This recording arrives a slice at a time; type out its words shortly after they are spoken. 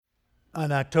On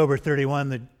October 31,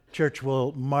 the church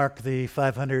will mark the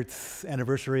 500th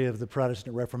anniversary of the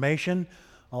Protestant Reformation.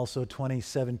 Also,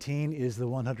 2017 is the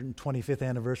 125th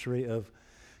anniversary of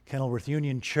Kenilworth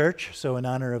Union Church. So in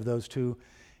honor of those two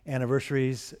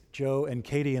anniversaries, Joe and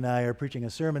Katie and I are preaching a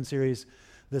sermon series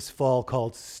this fall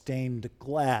called Stained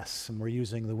Glass. And we're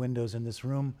using the windows in this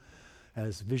room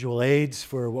as visual aids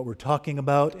for what we're talking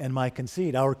about. And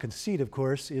our conceit, of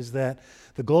course, is that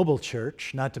the global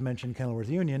church, not to mention Kenilworth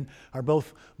Union, are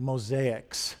both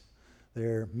mosaics.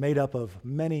 They're made up of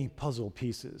many puzzle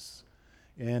pieces.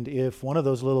 And if one of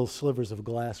those little slivers of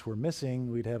glass were missing,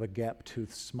 we'd have a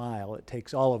gap-toothed smile. It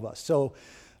takes all of us. So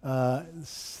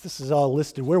this is all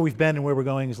listed. Where we've been and where we're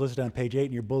going is listed on page 8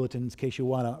 in your bulletins in case you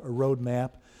want a road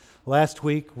map. Last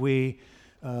week, we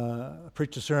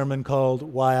preached a sermon called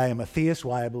Why I Am a Theist,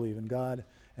 Why I Believe in God,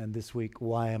 and this week,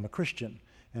 Why I'm a Christian.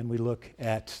 And we look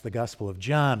at the Gospel of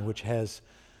John, which has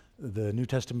the New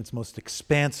Testament's most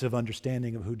expansive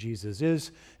understanding of who Jesus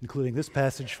is, including this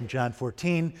passage from John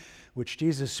 14, which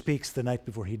Jesus speaks the night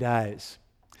before he dies.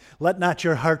 Let not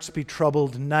your hearts be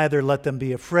troubled, neither let them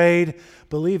be afraid.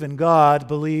 Believe in God,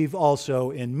 believe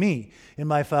also in me. In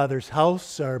my Father's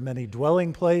house are many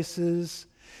dwelling places.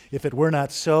 If it were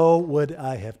not so, would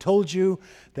I have told you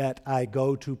that I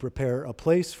go to prepare a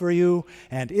place for you?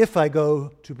 And if I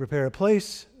go to prepare a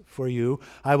place for you,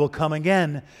 I will come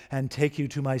again and take you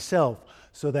to myself,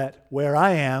 so that where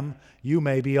I am, you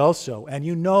may be also. And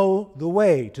you know the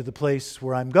way to the place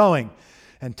where I'm going.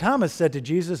 And Thomas said to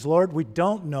Jesus, Lord, we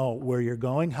don't know where you're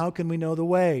going. How can we know the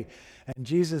way? And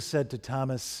Jesus said to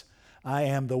Thomas, I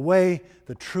am the way,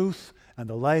 the truth, and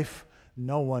the life.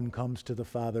 No one comes to the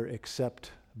Father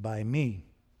except by me.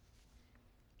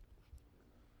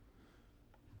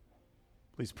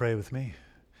 Please pray with me.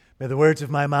 May the words of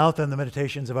my mouth and the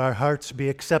meditations of our hearts be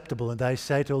acceptable in thy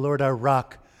sight, O Lord, our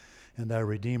rock and our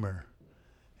Redeemer.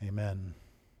 Amen.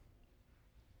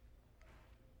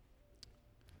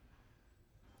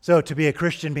 So, to be a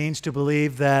Christian means to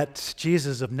believe that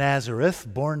Jesus of Nazareth,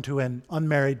 born to an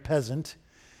unmarried peasant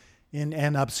in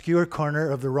an obscure corner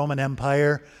of the Roman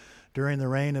Empire during the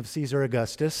reign of Caesar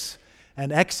Augustus,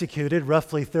 and executed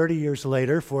roughly 30 years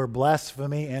later for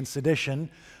blasphemy and sedition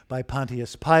by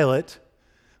Pontius Pilate,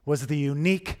 was the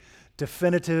unique,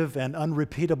 definitive, and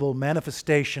unrepeatable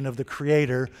manifestation of the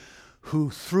Creator who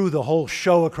threw the whole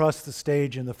show across the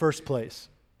stage in the first place.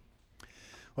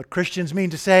 What Christians mean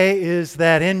to say is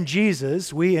that in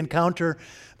Jesus we encounter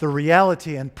the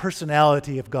reality and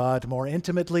personality of God more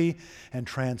intimately and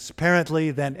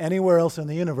transparently than anywhere else in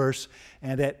the universe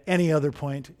and at any other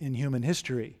point in human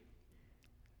history.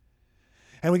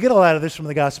 And we get a lot of this from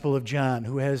the Gospel of John,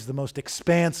 who has the most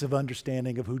expansive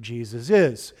understanding of who Jesus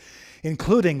is,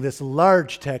 including this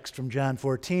large text from John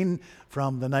 14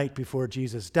 from the night before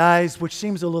Jesus dies, which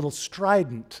seems a little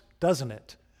strident, doesn't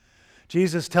it?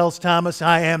 Jesus tells Thomas,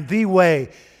 I am the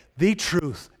way, the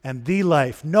truth, and the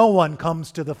life. No one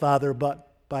comes to the Father but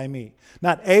by me.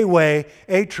 Not a way,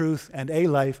 a truth, and a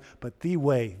life, but the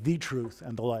way, the truth,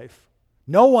 and the life.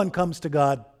 No one comes to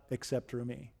God except through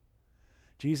me.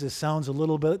 Jesus sounds a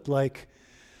little bit like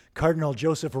Cardinal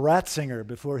Joseph Ratzinger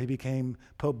before he became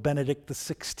Pope Benedict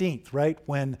XVI, right?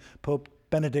 When Pope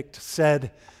Benedict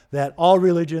said that all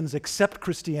religions except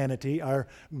Christianity are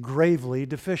gravely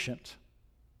deficient.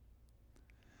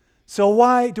 So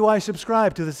why do I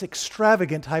subscribe to this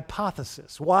extravagant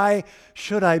hypothesis? Why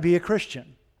should I be a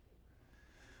Christian?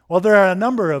 Well, there are a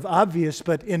number of obvious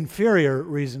but inferior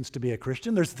reasons to be a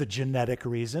Christian. There's the genetic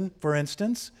reason, for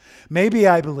instance. Maybe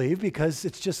I believe because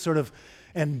it's just sort of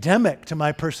endemic to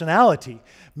my personality.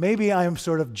 Maybe I'm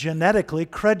sort of genetically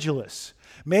credulous.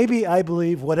 Maybe I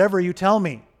believe whatever you tell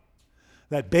me,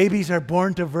 that babies are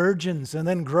born to virgins and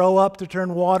then grow up to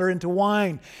turn water into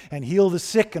wine and heal the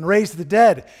sick and raise the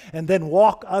dead and then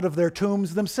walk out of their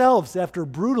tombs themselves after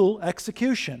brutal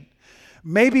execution.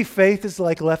 Maybe faith is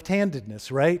like left-handedness,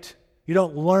 right? You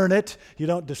don't learn it, you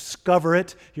don't discover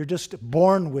it, you're just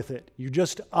born with it. You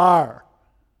just are.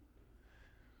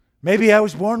 Maybe I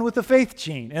was born with the faith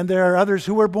gene, and there are others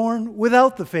who were born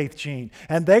without the faith gene,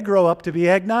 and they grow up to be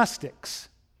agnostics.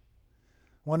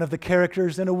 One of the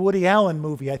characters in a Woody Allen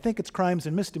movie, I think it's Crimes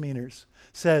and Misdemeanors,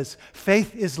 says,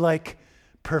 faith is like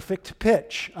perfect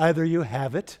pitch. Either you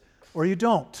have it or you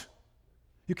don't.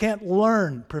 You can't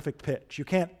learn perfect pitch. You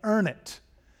can't earn it.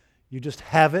 You just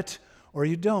have it or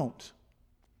you don't.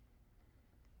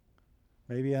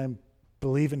 Maybe I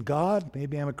believe in God.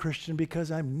 Maybe I'm a Christian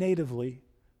because I'm natively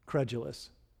credulous.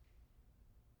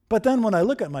 But then when I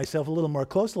look at myself a little more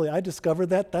closely, I discover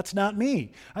that that's not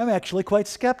me. I'm actually quite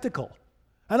skeptical.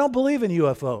 I don't believe in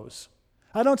UFOs.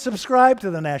 I don't subscribe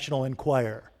to the National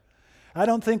Enquirer. I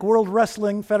don't think World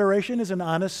Wrestling Federation is an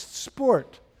honest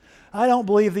sport. I don't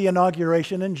believe the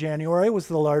inauguration in January was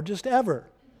the largest ever.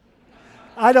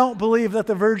 I don't believe that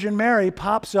the Virgin Mary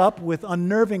pops up with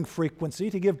unnerving frequency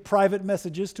to give private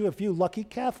messages to a few lucky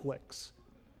Catholics.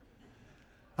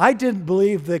 I didn't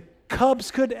believe the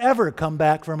Cubs could ever come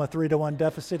back from a 3-1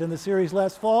 deficit in the series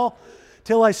last fall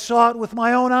till I saw it with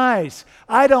my own eyes.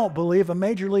 I don't believe a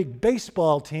Major League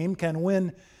Baseball team can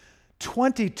win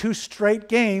 22 straight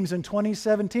games in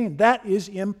 2017. That is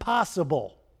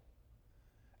impossible.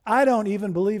 I don't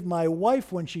even believe my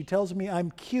wife when she tells me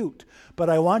I'm cute, but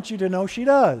I want you to know she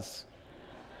does.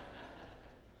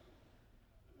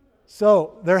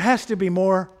 So there has to be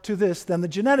more to this than the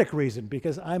genetic reason,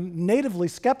 because I'm natively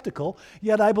skeptical,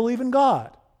 yet I believe in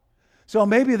God. So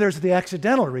maybe there's the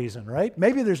accidental reason, right?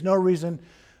 Maybe there's no reason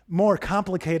more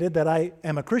complicated that I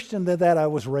am a Christian than that I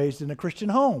was raised in a Christian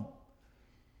home.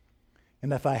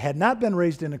 And if I had not been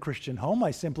raised in a Christian home,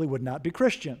 I simply would not be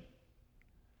Christian.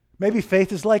 Maybe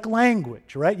faith is like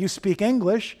language, right? You speak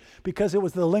English because it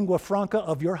was the lingua franca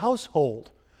of your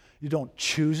household. You don't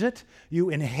choose it, you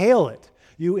inhale it,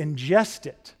 you ingest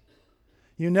it.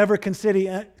 You never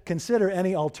consider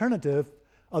any alternative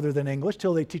other than English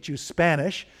till they teach you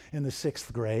Spanish in the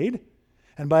 6th grade.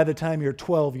 And by the time you're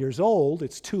 12 years old,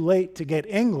 it's too late to get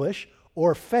English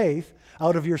or faith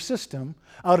out of your system,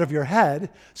 out of your head.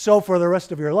 So for the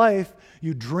rest of your life,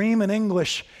 you dream in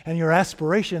English and your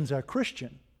aspirations are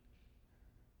Christian.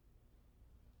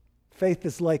 Faith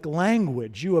is like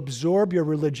language. You absorb your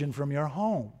religion from your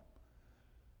home.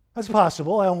 That's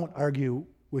possible. I won't argue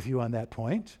with you on that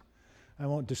point. I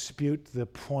won't dispute the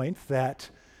point that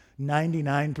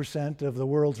 99% of the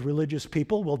world's religious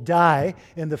people will die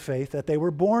in the faith that they were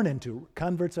born into.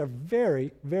 Converts are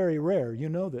very, very rare. You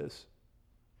know this.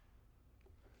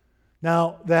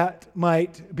 Now, that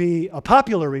might be a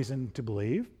popular reason to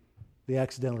believe, the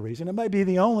accidental reason. It might be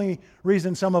the only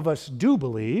reason some of us do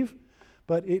believe,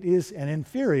 but it is an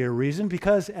inferior reason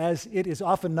because, as it is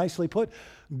often nicely put,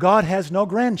 God has no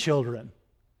grandchildren,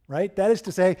 right? That is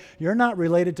to say, you're not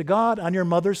related to God on your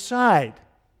mother's side.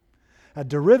 A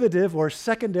derivative or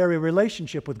secondary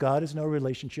relationship with God is no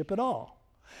relationship at all.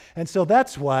 And so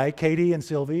that's why Katie and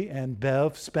Sylvie and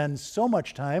Bev spend so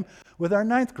much time with our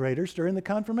 9th graders during the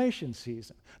confirmation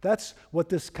season. That's what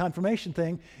this confirmation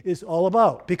thing is all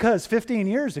about. Because 15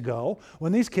 years ago,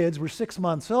 when these kids were 6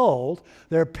 months old,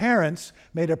 their parents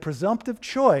made a presumptive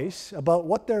choice about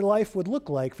what their life would look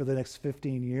like for the next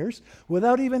 15 years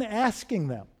without even asking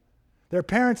them. Their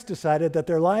parents decided that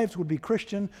their lives would be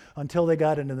Christian until they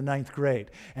got into the 9th grade,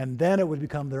 and then it would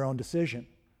become their own decision.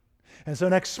 And so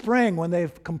next spring, when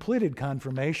they've completed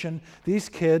confirmation, these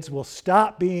kids will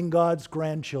stop being God's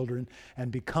grandchildren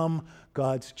and become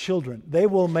God's children. They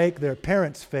will make their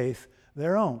parents' faith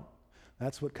their own.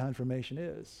 That's what confirmation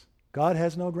is. God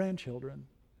has no grandchildren.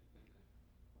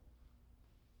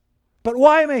 But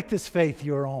why make this faith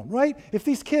your own, right? If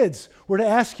these kids were to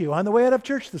ask you on the way out of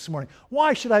church this morning,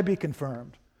 why should I be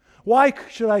confirmed? Why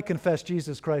should I confess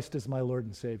Jesus Christ as my Lord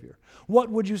and Savior? What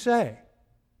would you say?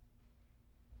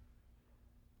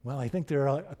 Well, I think there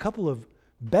are a couple of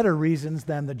better reasons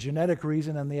than the genetic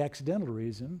reason and the accidental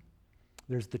reason.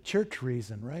 There's the church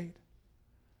reason, right?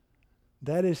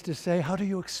 That is to say, how do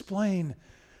you explain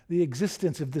the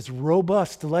existence of this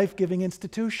robust, life-giving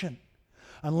institution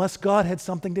unless God had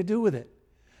something to do with it?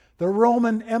 The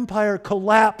Roman Empire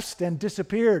collapsed and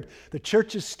disappeared. The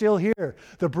church is still here.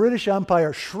 The British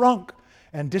Empire shrunk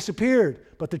and disappeared,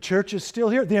 but the church is still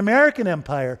here. The American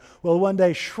Empire will one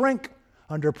day shrink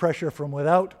under pressure from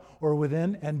without or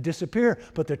within and disappear.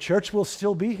 But the church will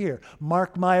still be here.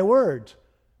 Mark my words.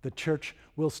 The church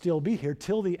will still be here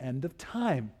till the end of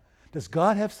time. Does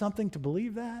God have something to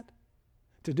believe that?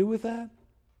 To do with that?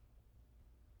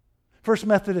 First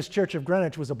Methodist Church of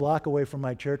Greenwich was a block away from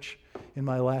my church in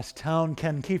my last town.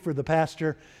 Ken Kiefer, the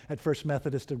pastor at First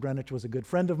Methodist of Greenwich, was a good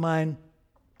friend of mine.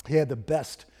 He had the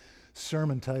best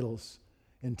sermon titles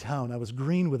in town. I was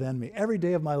green with envy. Every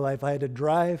day of my life, I had to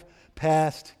drive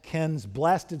past Ken's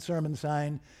blasted sermon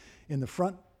sign in the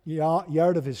front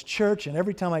yard of his church, and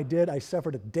every time I did, I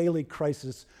suffered a daily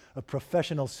crisis of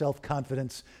professional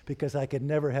self-confidence because I could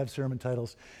never have sermon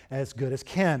titles as good as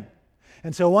Ken.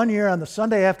 And so one year on the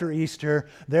Sunday after Easter,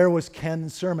 there was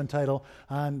Ken's sermon title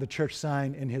on the church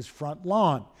sign in his front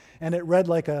lawn, and it read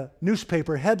like a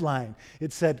newspaper headline.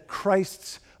 It said,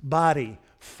 "Christ's body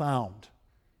found."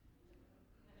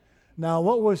 Now,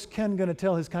 what was Ken going to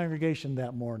tell his congregation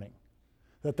that morning?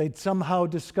 That they'd somehow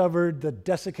discovered the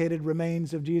desiccated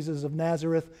remains of Jesus of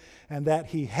Nazareth and that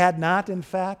he had not, in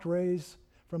fact, raised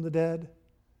from the dead?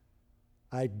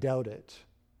 I doubt it.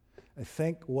 I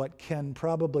think what Ken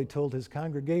probably told his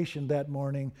congregation that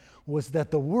morning was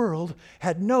that the world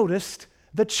had noticed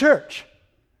the church,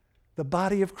 the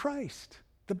body of Christ.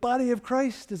 The body of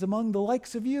Christ is among the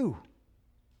likes of you.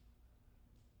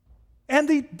 And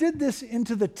they did this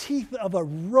into the teeth of a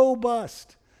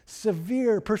robust,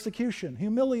 severe persecution,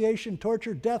 humiliation,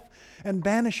 torture, death, and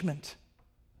banishment.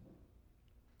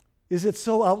 Is it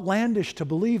so outlandish to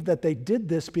believe that they did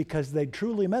this because they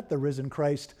truly met the risen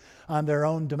Christ on their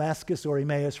own Damascus or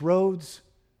Emmaus roads?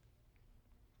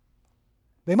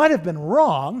 They might have been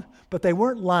wrong, but they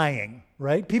weren't lying,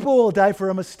 right? People will die for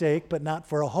a mistake, but not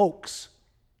for a hoax.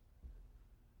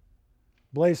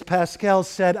 Blaise Pascal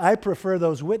said, "I prefer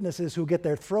those witnesses who get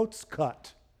their throats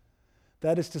cut."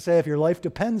 That is to say, if your life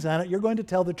depends on it, you're going to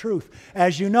tell the truth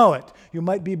as you know it. You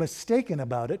might be mistaken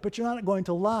about it, but you're not going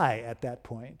to lie at that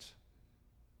point.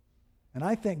 And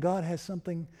I think God has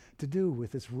something to do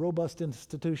with this robust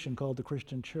institution called the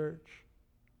Christian church.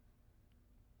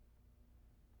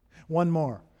 One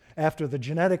more. After the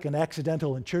genetic and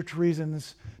accidental and church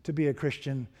reasons to be a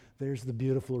Christian, there's the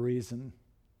beautiful reason.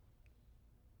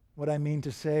 What I mean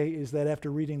to say is that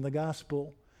after reading the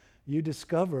gospel, you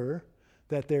discover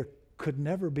that there could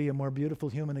never be a more beautiful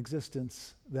human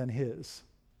existence than his.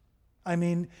 I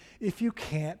mean, if you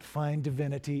can't find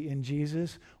divinity in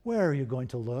Jesus, where are you going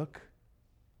to look?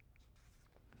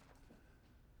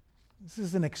 This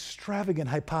is an extravagant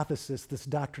hypothesis, this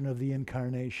doctrine of the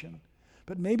incarnation.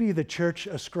 But maybe the church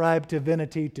ascribed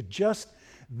divinity to just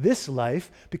this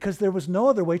life because there was no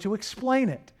other way to explain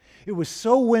it. It was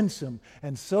so winsome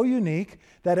and so unique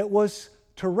that it was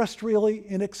terrestrially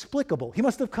inexplicable. He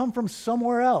must have come from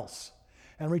somewhere else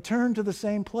and returned to the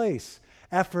same place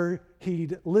after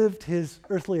he'd lived his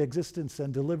earthly existence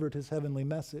and delivered his heavenly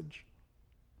message.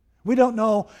 We don't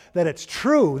know that it's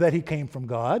true that he came from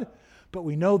God, but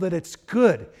we know that it's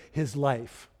good, his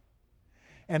life.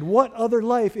 And what other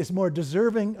life is more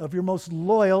deserving of your most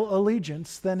loyal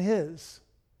allegiance than his?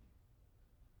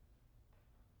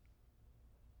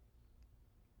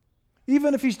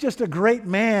 Even if he's just a great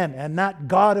man and not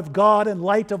God of God and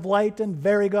light of light and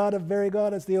very God of very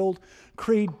God, as the old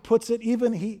creed puts it,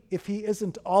 even if he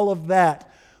isn't all of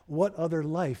that, what other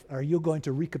life are you going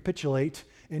to recapitulate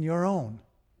in your own?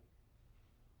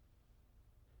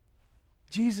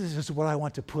 Jesus is what I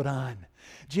want to put on.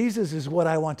 Jesus is what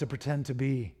I want to pretend to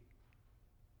be.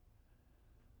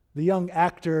 The young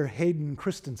actor Hayden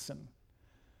Christensen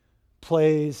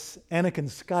plays Anakin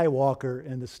Skywalker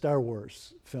in the Star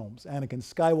Wars films. Anakin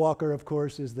Skywalker, of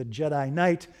course, is the Jedi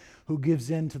Knight who gives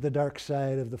in to the dark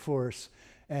side of the Force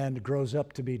and grows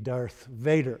up to be Darth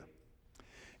Vader.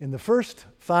 In the first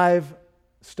 5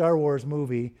 Star Wars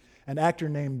movie, an actor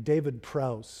named David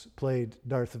Prowse played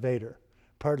Darth Vader,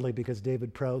 partly because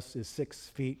David Prowse is 6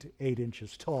 feet 8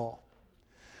 inches tall.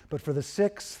 But for the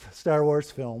 6th Star Wars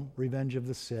film, Revenge of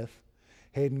the Sith,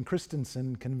 Hayden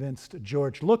Christensen convinced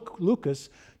George Lucas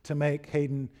to make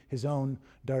Hayden his own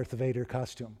Darth Vader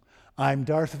costume. I'm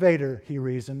Darth Vader, he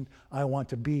reasoned. I want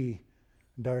to be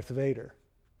Darth Vader.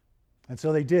 And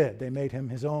so they did. They made him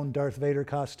his own Darth Vader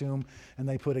costume, and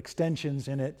they put extensions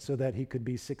in it so that he could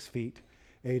be 6 feet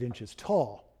 8 inches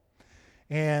tall.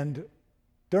 And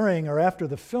during or after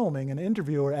the filming, an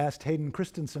interviewer asked Hayden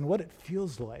Christensen what it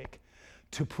feels like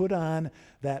to put on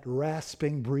that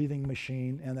rasping breathing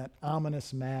machine and that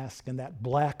ominous mask and that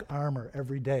black armor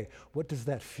every day. What does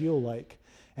that feel like?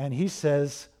 And he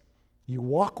says, you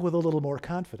walk with a little more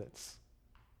confidence.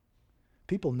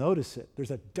 People notice it.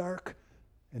 There's a dark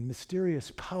and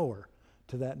mysterious power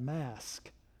to that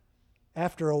mask.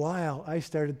 After a while, I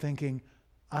started thinking,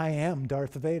 I am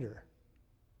Darth Vader.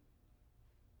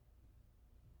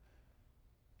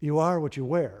 You are what you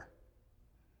wear.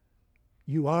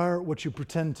 You are what you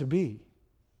pretend to be.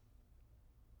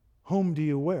 Whom do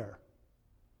you wear?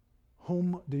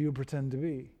 Whom do you pretend to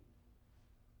be?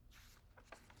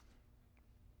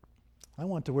 I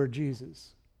want to wear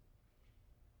Jesus.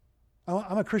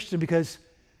 I'm a Christian because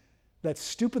that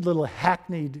stupid little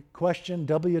hackneyed question,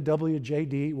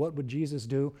 WWJD, what would Jesus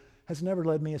do, has never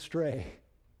led me astray.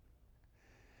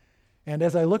 And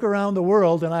as I look around the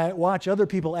world and I watch other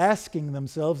people asking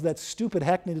themselves that stupid,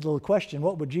 hackneyed little question,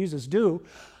 what would Jesus do?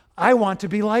 I want to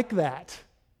be like that.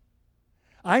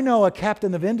 I know a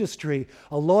captain of industry,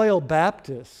 a loyal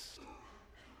Baptist,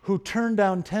 who turned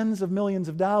down tens of millions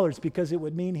of dollars because it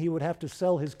would mean he would have to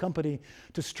sell his company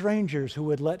to strangers who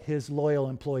would let his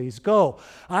loyal employees go.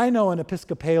 I know an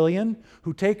Episcopalian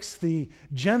who takes the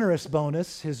generous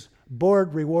bonus his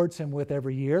board rewards him with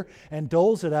every year and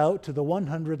doles it out to the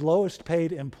 100 lowest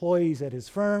paid employees at his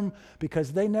firm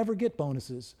because they never get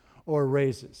bonuses or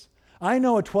raises. I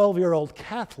know a 12-year-old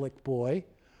Catholic boy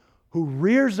who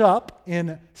rears up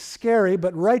in scary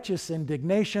but righteous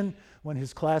indignation when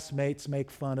his classmates make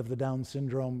fun of the Down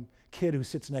syndrome kid who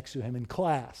sits next to him in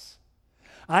class.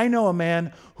 I know a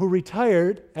man who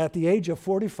retired at the age of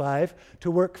 45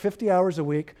 to work 50 hours a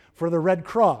week for the Red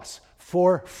Cross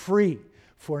for free,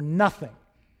 for nothing,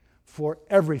 for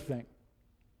everything.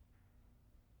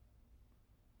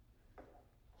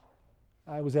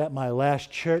 I was at my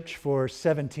last church for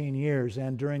 17 years,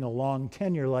 and during a long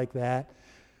tenure like that,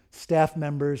 staff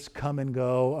members come and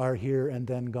go, are here and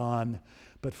then gone.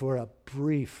 But for a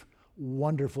brief,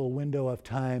 wonderful window of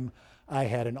time, I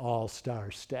had an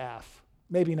all-star staff.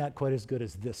 Maybe not quite as good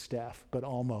as this staff, but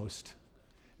almost.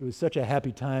 It was such a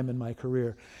happy time in my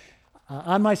career.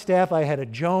 On my staff, I had a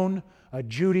Joan, a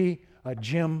Judy, a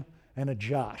Jim, and a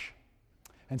Josh.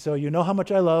 And so you know how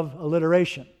much I love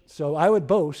alliteration. So I would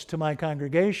boast to my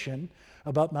congregation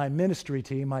about my ministry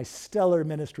team, my stellar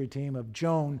ministry team of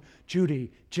Joan,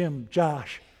 Judy, Jim,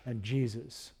 Josh, and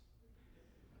Jesus.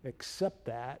 Except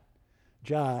that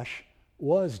Josh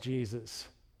was Jesus.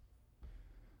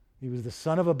 He was the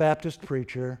son of a Baptist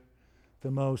preacher,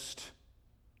 the most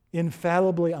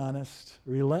infallibly honest,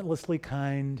 relentlessly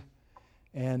kind,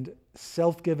 and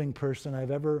self-giving person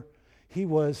I've ever. He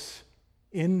was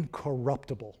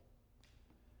incorruptible.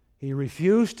 He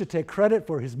refused to take credit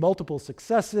for his multiple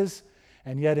successes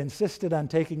and yet insisted on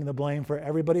taking the blame for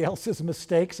everybody else's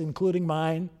mistakes, including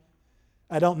mine.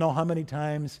 I don't know how many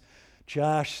times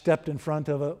Josh stepped in front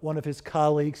of one of his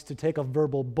colleagues to take a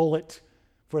verbal bullet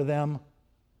for them.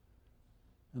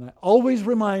 And I always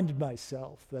reminded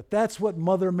myself that that's what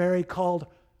Mother Mary called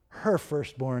her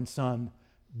firstborn son,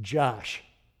 Josh.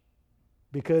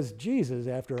 Because Jesus,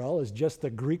 after all, is just the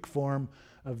Greek form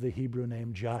of the Hebrew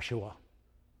name Joshua.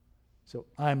 So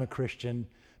I'm a Christian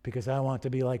because I want to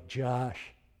be like Josh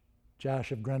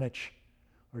of Greenwich,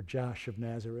 or Josh of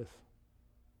Nazareth.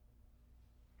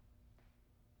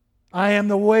 I am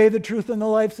the way, the truth, and the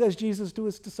life, says Jesus to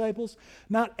his disciples.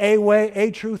 Not a way,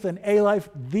 a truth, and a life,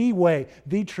 the way,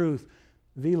 the truth,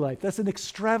 the life. That's an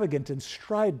extravagant and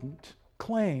strident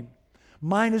claim.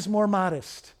 Mine is more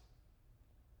modest.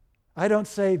 I don't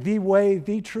say the way,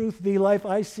 the truth, the life.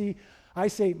 I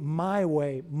say my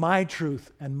way, my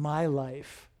truth, and my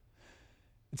life.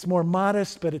 It's more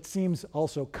modest, but it seems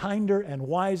also kinder and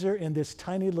wiser in this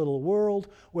tiny little world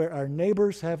where our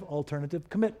neighbors have alternative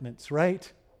commitments, right?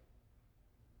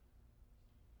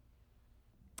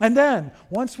 And then,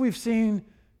 once we've seen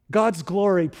God's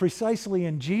glory precisely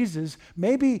in Jesus,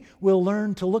 maybe we'll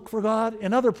learn to look for God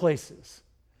in other places.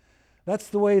 That's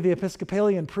the way the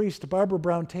Episcopalian priest Barbara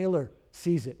Brown Taylor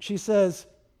sees it. She says,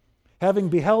 having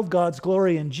beheld God's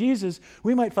glory in Jesus,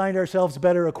 we might find ourselves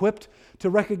better equipped to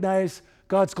recognize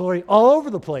God's glory all over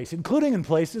the place, including in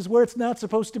places where it's not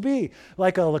supposed to be,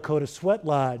 like a Lakota sweat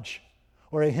lodge,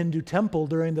 or a Hindu temple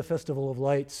during the Festival of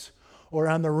Lights, or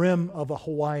on the rim of a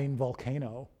Hawaiian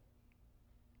volcano.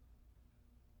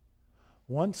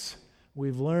 Once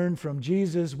we've learned from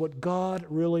Jesus what God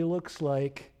really looks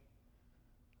like,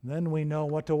 then we know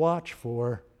what to watch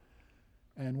for,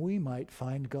 and we might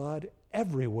find God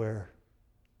everywhere.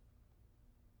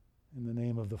 In the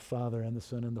name of the Father, and the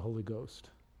Son, and the Holy Ghost.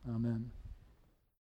 Amen.